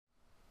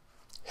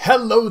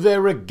Hello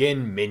there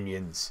again,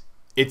 minions.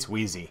 It's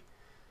Wheezy.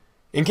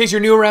 In case you're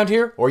new around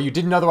here, or you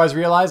didn't otherwise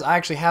realize, I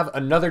actually have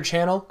another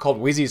channel called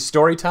Wheezy's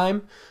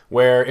Storytime,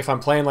 where if I'm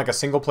playing like a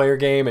single-player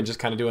game and just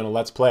kind of doing a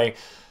Let's Play,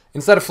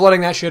 instead of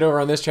flooding that shit over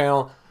on this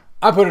channel,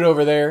 I put it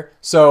over there.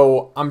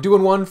 So I'm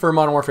doing one for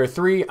Modern Warfare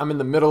 3. I'm in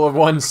the middle of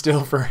one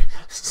still for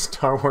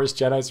Star Wars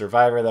Jedi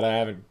Survivor that I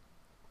haven't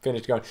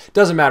finished going.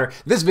 Doesn't matter.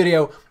 This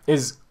video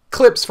is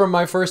clips from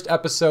my first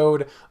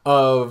episode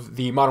of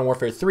the Modern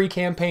Warfare 3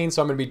 campaign,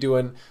 so I'm going to be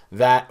doing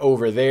that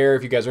over there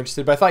if you guys are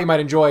interested. But I thought you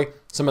might enjoy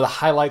some of the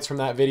highlights from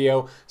that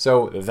video,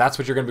 so that's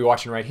what you're going to be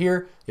watching right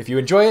here. If you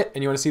enjoy it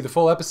and you want to see the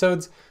full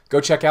episodes,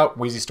 go check out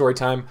Wheezy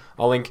Storytime.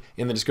 I'll link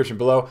in the description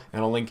below,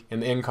 and I'll link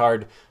in the end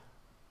card.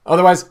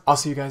 Otherwise, I'll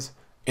see you guys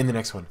in the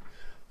next one.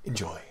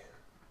 Enjoy.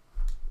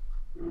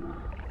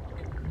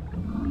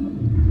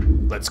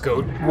 Let's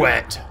go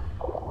wet.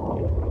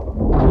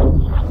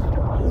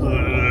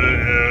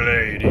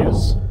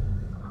 Ladies.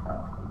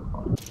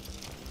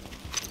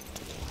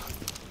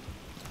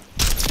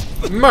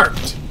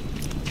 Murked.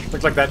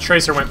 Looked like that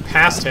tracer went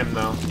past him,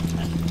 though.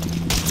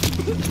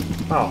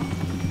 Oh.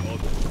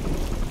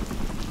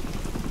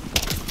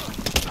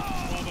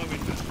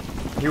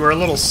 You were a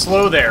little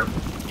slow there,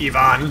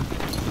 Ivan.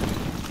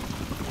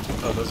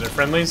 Oh, those are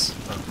friendlies?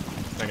 Oh,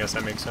 I guess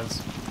that makes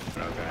sense.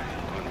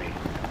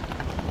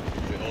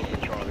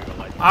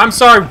 I'm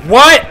sorry,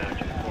 what?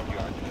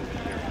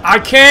 I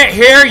can't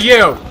hear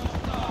you!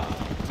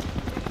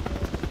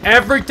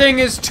 Everything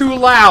is too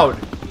loud!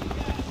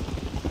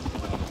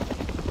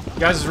 You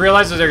guys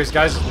realize that there's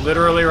guys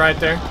literally right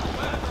there?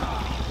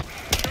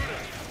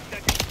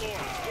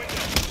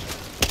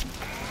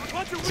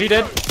 Is he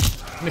dead?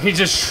 Did he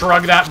just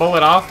shrug that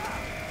bullet off?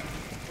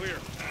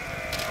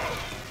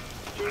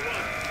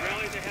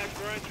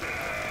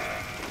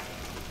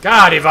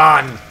 God,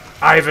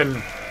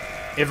 Ivan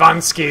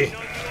Ivansky.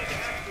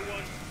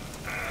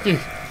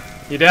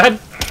 You dead?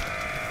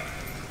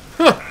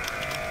 Huh.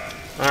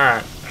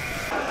 Alright.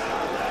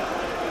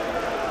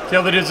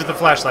 Kill the dudes with the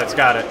flashlights,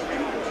 got it.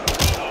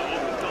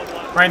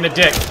 Right in the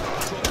dick.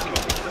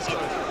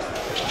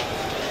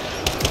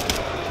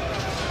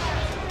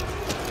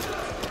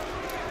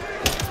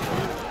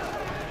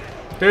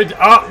 Dude,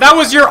 oh, that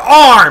was your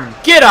arm!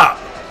 Get up!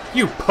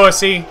 You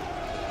pussy!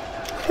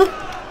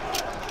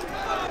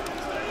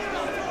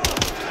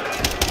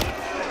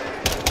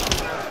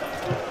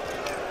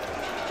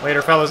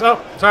 Later, fellas.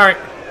 Oh, sorry.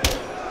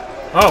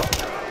 Oh,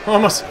 I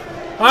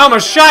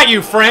almost shot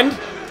you, friend.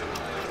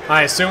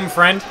 I assume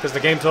friend, because the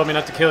game told me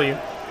not to kill you.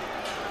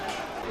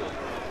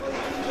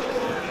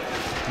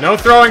 No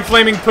throwing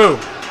flaming poo.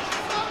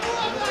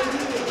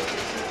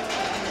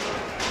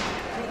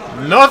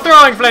 No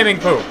throwing flaming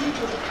poo.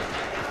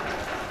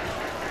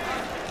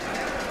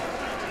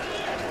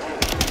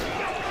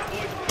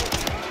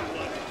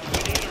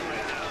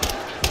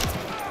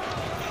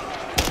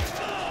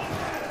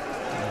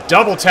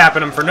 Double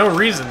tapping them for no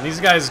reason. These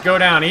guys go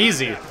down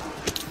easy.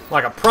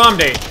 Like a prom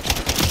date.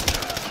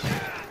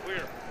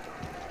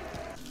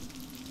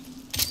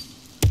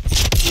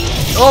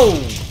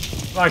 Oh!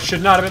 I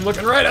should not have been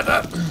looking right at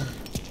that.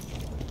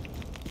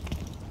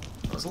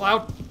 That was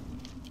loud.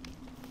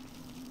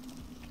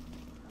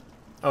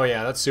 Oh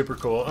yeah, that's super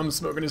cool. I'm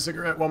smoking a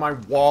cigarette while my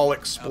wall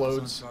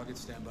explodes.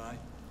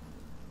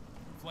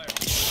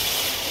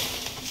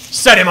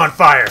 Set him on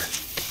fire!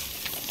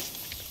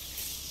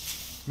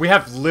 We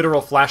have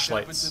literal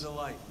flashlights.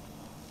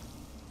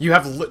 You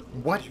have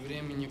what?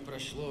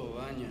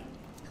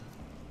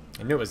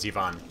 I knew it was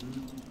Ivan.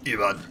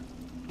 Ivan.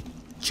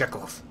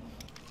 Chekhov.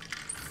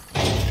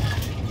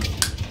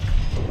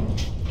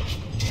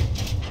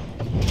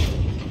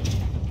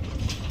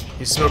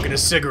 He's smoking a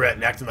cigarette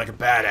and acting like a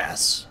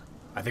badass.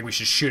 I think we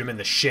should shoot him in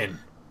the shin.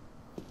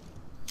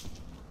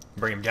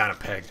 Bring him down a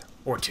peg.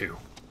 Or two.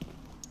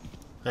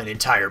 An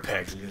entire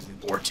peg.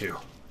 Or two.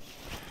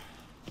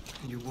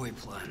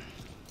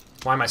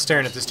 Why am I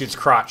staring at this dude's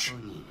crotch?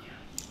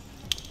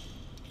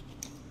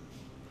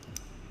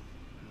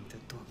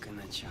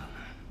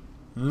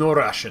 No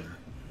Russian.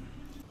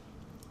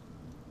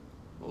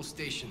 All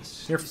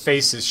stations. Your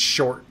face is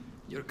short.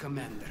 Your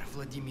commander,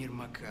 Vladimir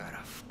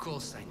Makarov.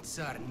 Call sign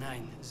Tsar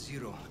 90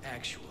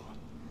 actual.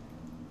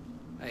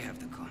 I have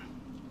the con.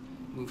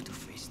 Move to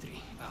phase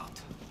 3.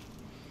 Out.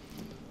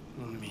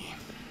 On me.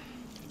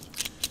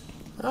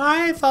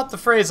 I thought the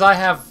phrase "I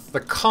have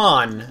the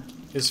con"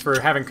 is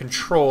for having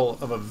control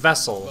of a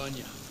vessel,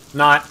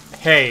 not,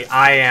 hey,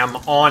 I am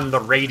on the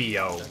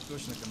radio.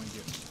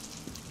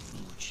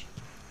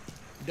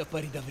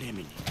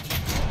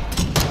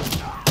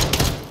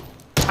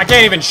 I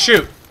can't even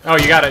shoot. Oh,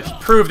 you gotta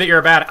prove that you're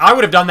a bad... I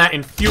would have done that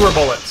in fewer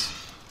bullets.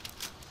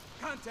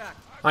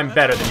 I'm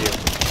better than you.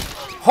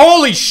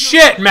 Holy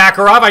shit,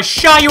 Makarov! I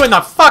shot you in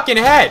the fucking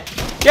head!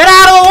 Get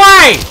out of the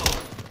way!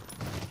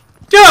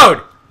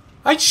 Dude!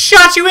 I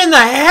shot you in the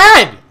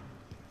head!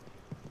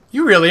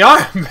 You really are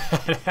a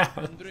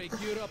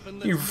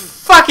badass. You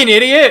fucking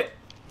idiot!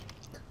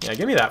 Yeah,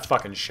 give me that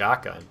fucking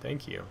shotgun.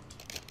 Thank you.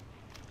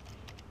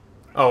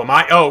 Oh, am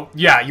I? Oh,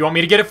 yeah. You want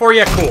me to get it for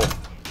you? Cool.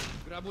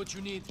 Grab what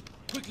you need.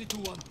 Quickly to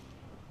one.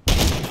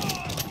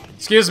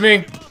 Excuse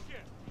me.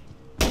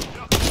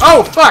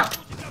 Oh, fuck!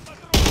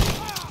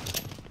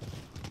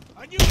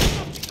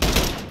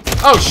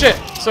 Oh, shit.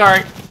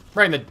 Sorry.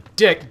 Right in the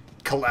dick.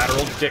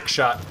 Collateral dick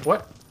shot.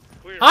 What?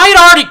 I'd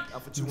already...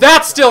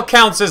 That still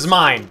counts as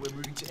mine.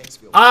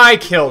 I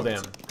killed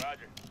him.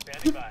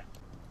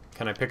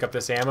 Can I pick up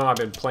this ammo? I've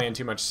been playing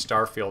too much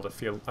Starfield to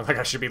feel like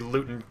I should be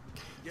looting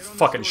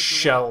fucking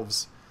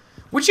shelves.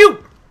 Would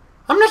you...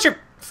 I'm not your...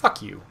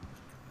 Fuck you.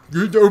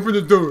 You need to open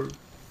the door.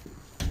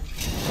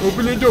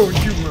 Open the door,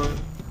 you man.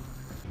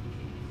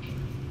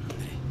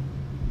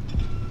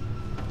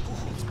 Who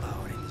holds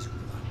power in this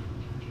world?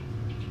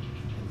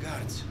 The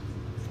guards.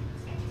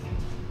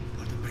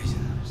 Or the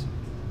prisoners?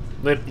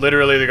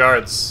 Literally the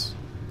guards.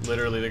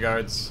 Literally the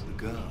guards.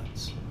 The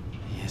guards.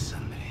 Yes,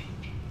 Andre.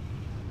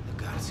 The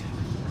guards.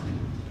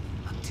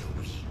 Until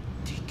we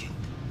take it.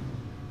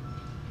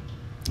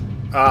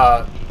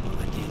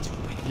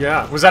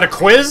 Yeah. Was that a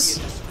quiz?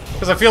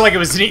 Because I feel like it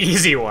was an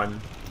easy one.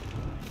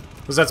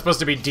 Was that supposed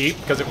to be deep?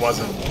 Because it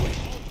wasn't.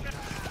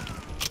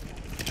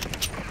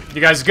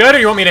 You guys good, or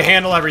you want me to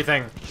handle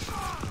everything?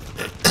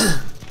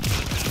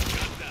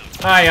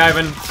 Hi,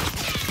 Ivan.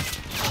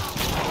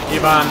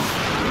 Ivan.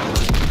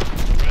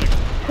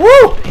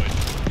 Woo!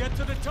 Get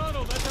to the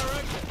tunnel, that's our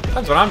exit.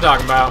 That's what I'm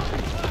talking about.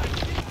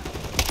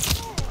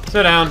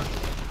 Sit down.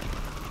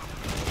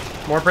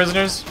 More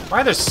prisoners?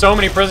 Why are there so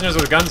many prisoners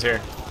with guns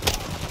here?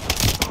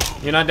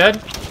 You not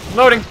dead?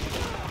 Loading.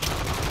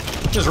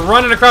 Just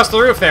running across the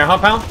roof there, huh,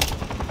 pal?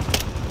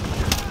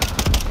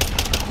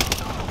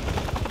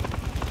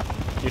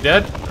 You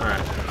dead?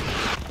 Alright.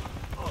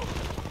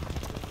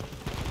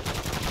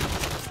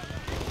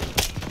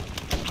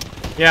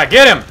 Yeah,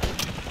 get him!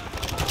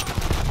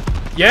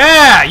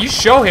 Yeah! You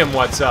show him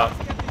what's up.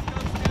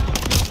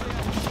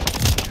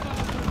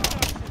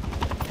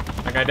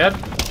 That guy dead?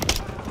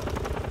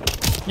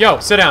 Yo,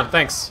 sit down,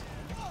 thanks.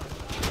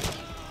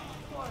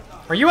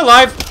 Are you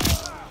alive?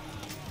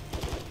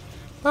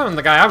 That wasn't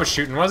the guy I was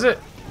shooting, was it?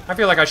 I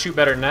feel like I shoot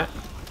better than that.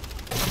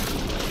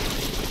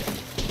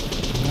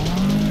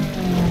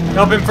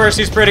 Help him first,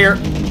 he's prettier.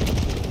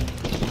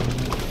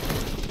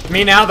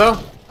 Me now, though?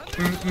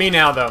 Me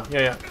now, though.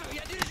 Yeah, yeah.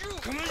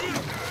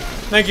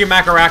 Thank you,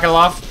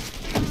 Makarov.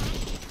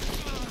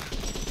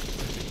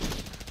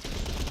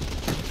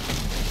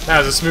 That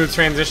was a smooth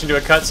transition to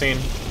a cutscene.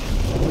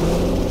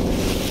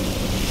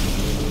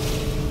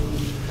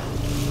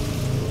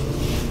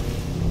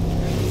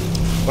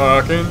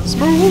 Fucking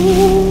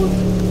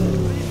smooth.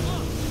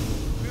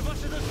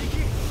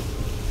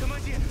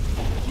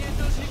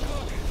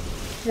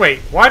 Wait,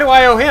 why do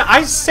I owe him?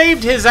 I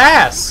saved his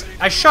ass.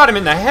 I shot him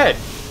in the head,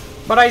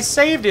 but I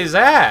saved his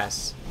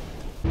ass.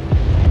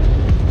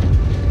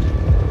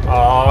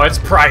 Oh, it's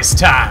price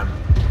time.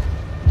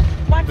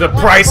 The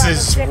price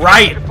is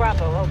right,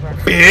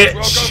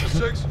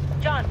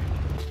 bitch. John.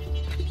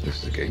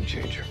 This is a game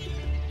changer.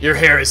 Your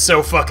hair is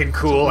so fucking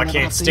cool, I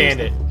can't stand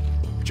it.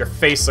 But your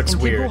face looks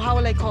weird.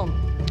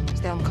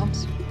 Stay on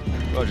comms.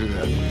 Roger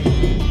that.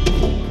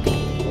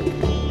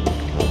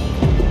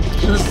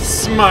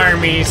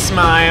 Smarmy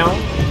smile.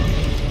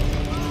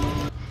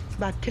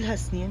 بعد كل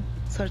هالسنين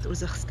صارت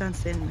أوزبكستان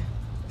سالمة.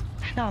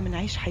 إحنا عم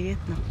نعيش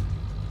حياتنا.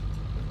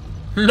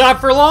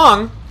 Not for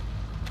long.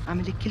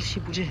 عملي كل شي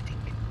بوجهدك.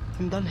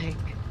 نضل هيك.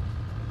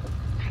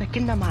 إحنا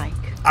كلنا معك.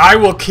 I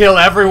will kill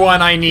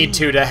everyone I need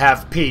to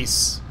have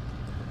peace.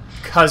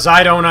 Cause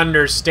I don't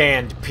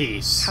understand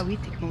peace.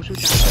 حاويتك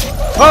موجودة.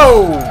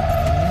 Oh!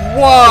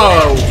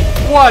 Whoa!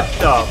 What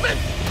the?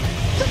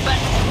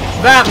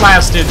 That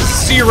lasted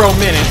 0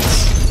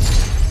 minutes.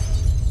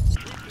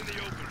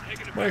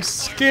 My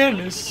skin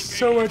is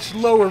so much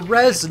lower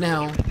res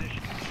now.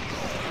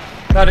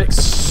 That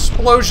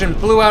explosion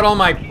blew out all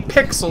my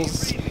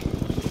pixels.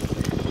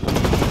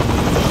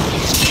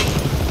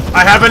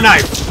 I have a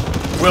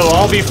knife. We'll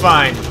all be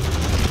fine.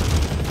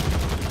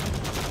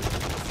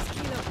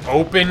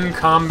 Open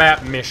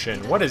combat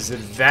mission. What does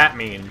that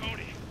mean?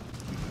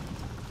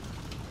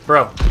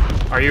 Bro,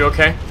 are you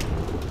okay?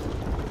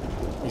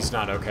 He's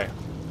not okay.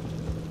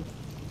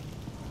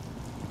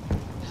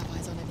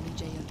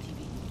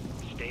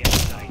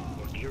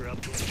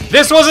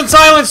 This wasn't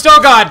silenced,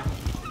 oh god!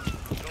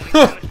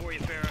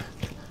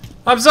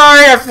 I'm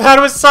sorry, I thought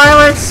it was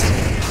silenced!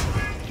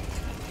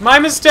 My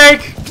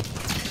mistake!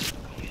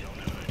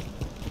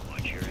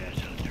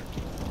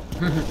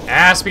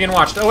 Ass being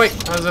watched. Oh wait,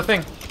 that was a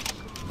thing.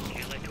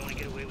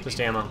 Just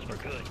ammo.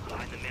 Okay.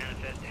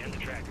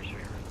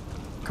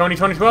 Coney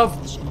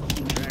 2012?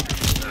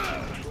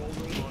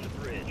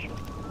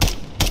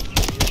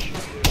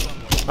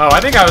 Oh,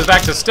 I think I was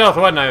back to stealth,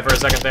 wasn't I, for a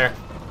second there?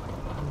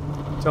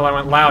 Until I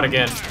went loud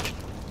again.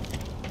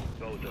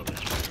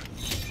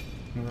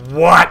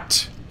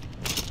 What?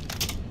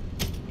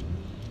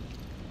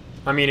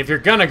 I mean, if you're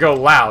gonna go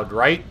loud,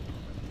 right?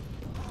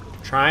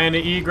 Trying to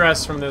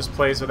egress from this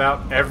place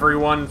without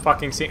everyone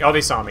fucking seeing. Oh, they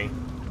saw me.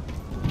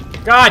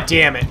 God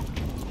damn it.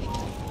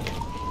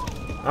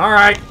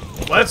 Alright,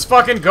 let's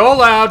fucking go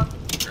loud.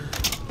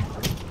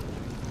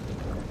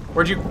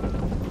 Where'd you...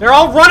 They're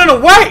all running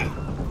away!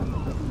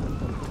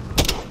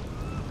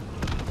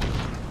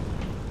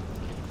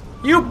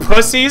 You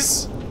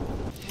pussies!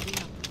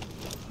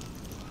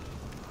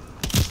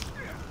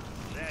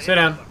 Sit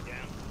down.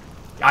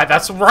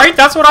 That's right,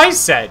 that's what I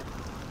said!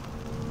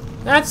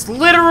 That's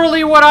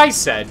literally what I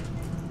said.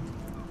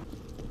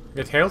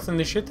 Get health in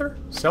the shitter?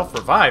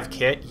 Self-revive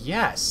kit?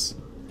 Yes.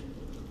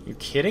 You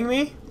kidding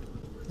me?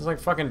 It's like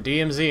fucking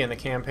DMZ in the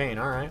campaign,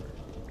 alright.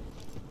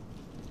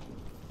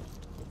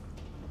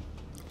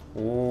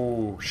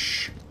 Ooh,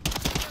 shh.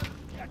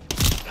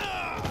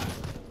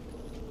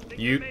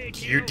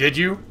 Did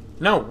you?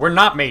 No, we're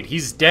not made.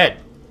 He's dead.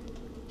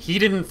 He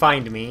didn't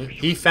find me.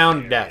 He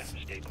found death.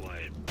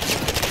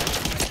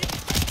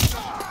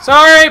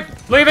 Sorry!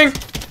 Leaving!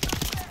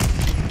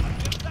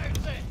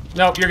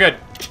 Nope, you're good.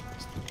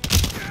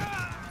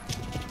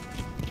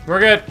 We're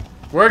good.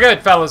 We're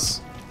good,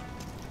 fellas.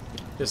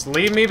 Just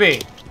leave me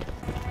be.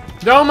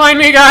 Don't mind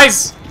me,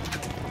 guys!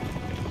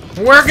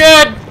 We're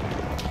good!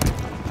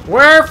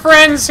 We're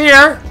friends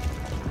here!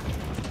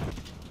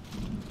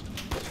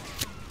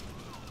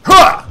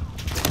 Huh!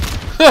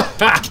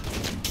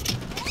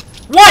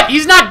 What?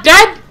 He's not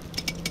dead?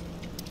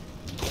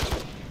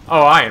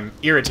 Oh, I am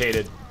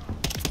irritated.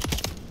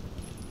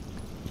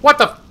 What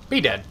the f-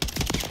 Be dead.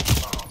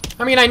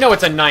 I mean, I know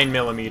it's a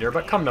 9mm,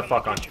 but come the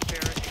fuck on.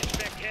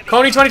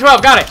 Coney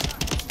 2012, got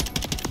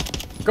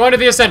it! Going to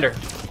the Ascender.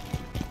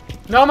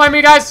 No mind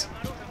me, guys!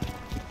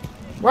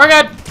 We're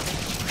good!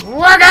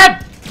 We're good!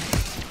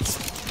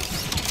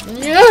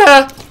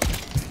 Yeah!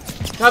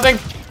 Nothing.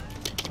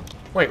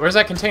 Wait, where's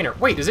that container?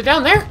 Wait, is it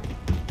down there?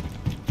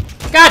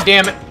 God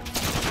damn it!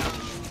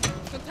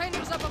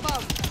 Containers up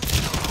above.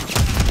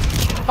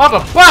 Up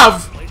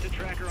above?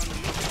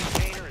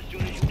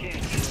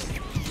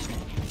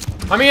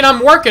 I mean,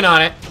 I'm working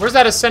on it. Where's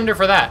that ascender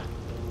for that?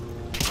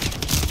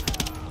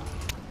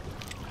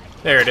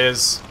 There it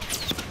is.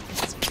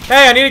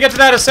 Hey, I need to get to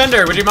that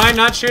ascender. Would you mind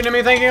not shooting at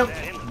me? Thank you.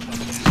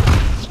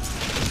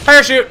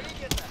 Parachute.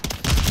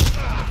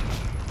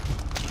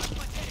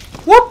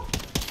 Whoop.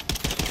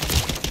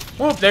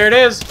 Whoop, there it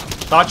is.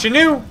 Thought you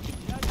knew.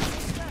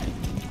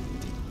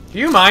 Do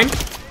you mind?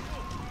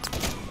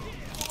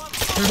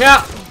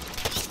 Yeah.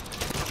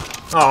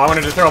 Oh, I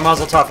wanted to throw a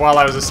muzzle tough while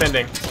I was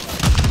ascending.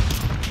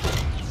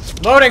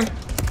 Loading.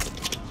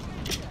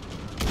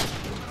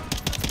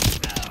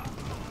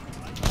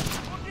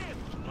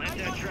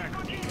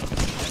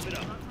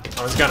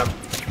 I was gonna.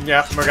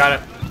 Yeah, we got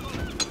it.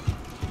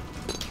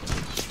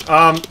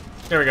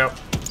 There we go.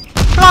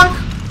 Clunk!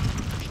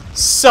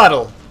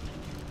 Subtle.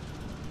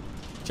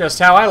 Just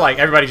how I like.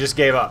 Everybody just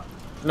gave up.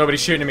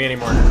 Nobody's shooting at me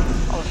anymore.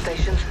 All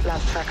stations,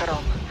 last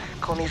Makarov.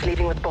 Coney's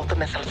leaving with both the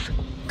missiles.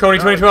 Coney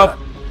 2012.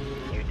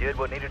 You did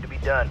what needed to be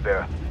done,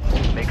 Vera.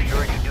 Make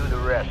sure you do the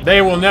rest.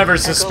 They will never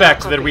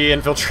suspect that we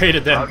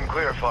infiltrated Loud them. and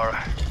clear,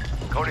 Farah.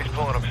 Coney's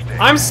pulling up stakes.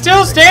 I'm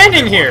still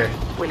standing here!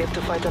 We live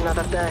to fight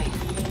another day.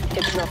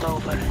 It's not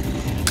over.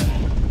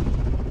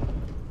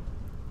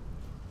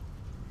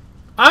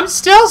 I'm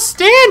still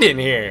standing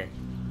here!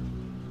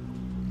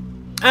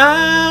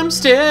 I'm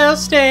still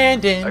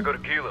standing. I go to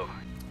Kilo.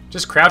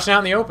 Just crouching out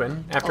in the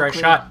open after I Okay.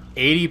 shot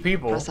 80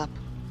 people. Press up.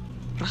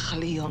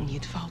 Rachalion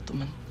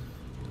Yidfalteman.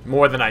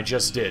 More than I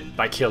just did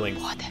by killing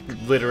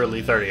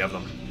literally 30 of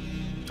them.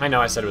 I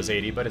know I said it was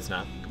 80, but it's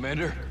not.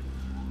 Commander?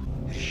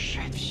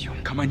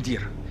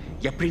 Командир,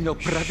 я принял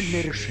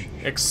правильное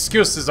решение.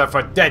 Excuses are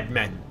for dead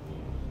men.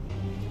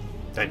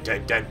 Dun,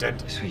 dun, dun, dun.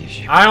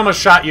 I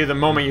almost shot you the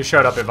moment you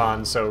showed up,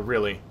 Ivan, so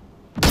really.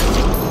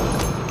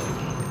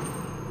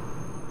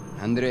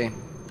 Andre,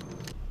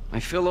 my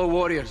fellow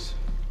warriors,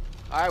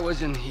 I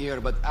wasn't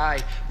here, but I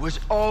was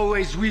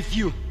always with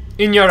you.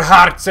 In your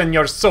hearts and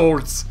your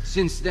souls.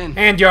 Since then,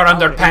 And your our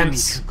enemies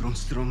underpants. have grown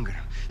stronger.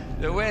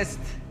 The West,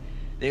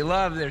 they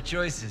love their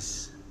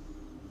choices.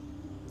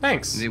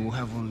 Thanks. They will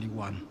have only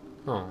one,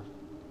 Oh.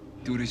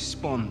 to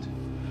respond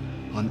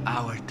on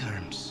our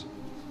terms.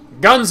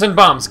 Guns and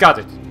bombs, got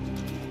it.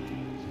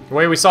 The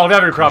way we solved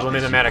every problem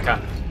in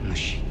America.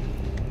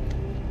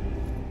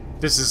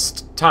 This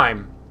is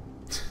time.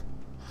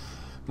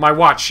 My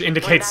watch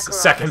indicates When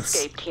Makarov seconds.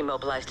 escaped, he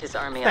mobilized his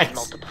army on Thanks.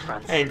 multiple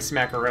fronts. Thanks,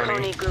 Macaroni.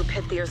 Coney group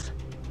hit the...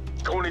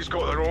 Coney's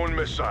got their own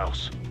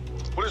missiles.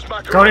 What is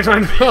Makarov Coney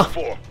need 2012.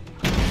 these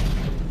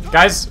for?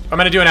 Guys, I'm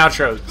gonna do an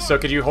outro, so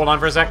could you hold on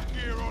for a sec?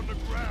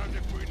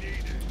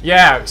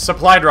 Yeah,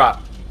 supply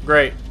drop.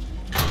 Great.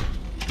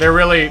 They're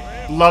really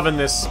loving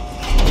this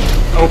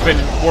open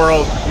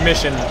world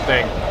mission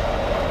thing.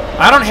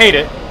 I don't hate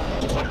it.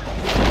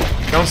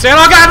 Don't say,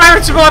 oh god,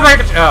 my supply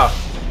package! Oh.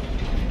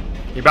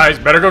 You guys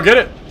better go get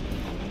it.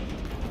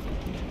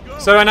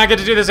 So do I not get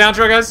to do this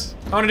outro, guys?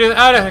 I wanna do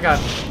that. Oh, god.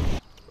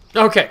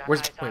 Okay,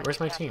 where's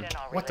my team?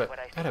 What the? Is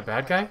that a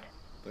bad guy?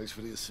 Thanks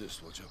for the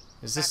assist, Watcher.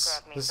 Is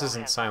this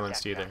isn't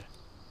silenced either.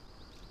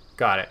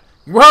 Got it.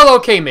 Well,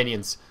 okay,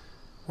 minions.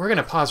 We're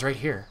gonna pause right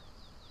here.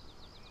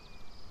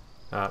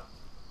 I'm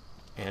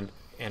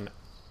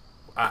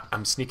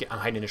sneaking. I'm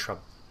hiding in a shrub.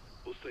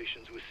 All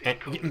stations, we're And-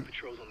 seeing Coney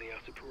patrols on the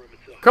outer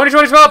perimeter. Coney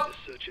 2012.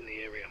 Searching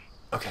the area.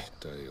 Okay.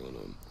 Stay on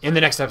them. In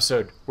the next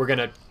episode, we're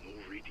gonna No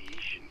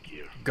radiation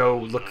gear. go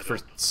look for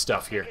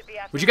stuff here.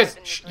 Would you guys?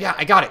 Yeah,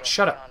 I got it.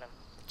 Shut up.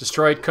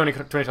 Destroyed 20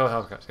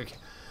 helicopters. Okay.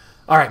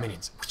 Alright,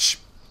 minions.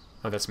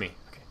 Oh, that's me.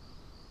 Okay.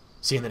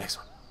 See you in the next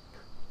one.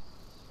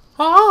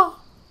 Ah!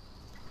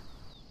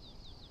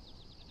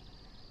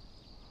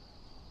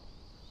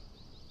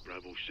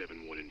 Bravo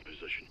 7-1 in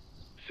position.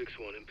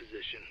 6-1 in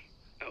position.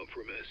 Out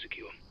for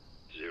secure.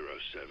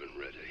 0-7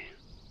 ready.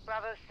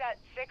 Bravo set.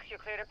 6, you're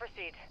clear to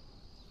proceed.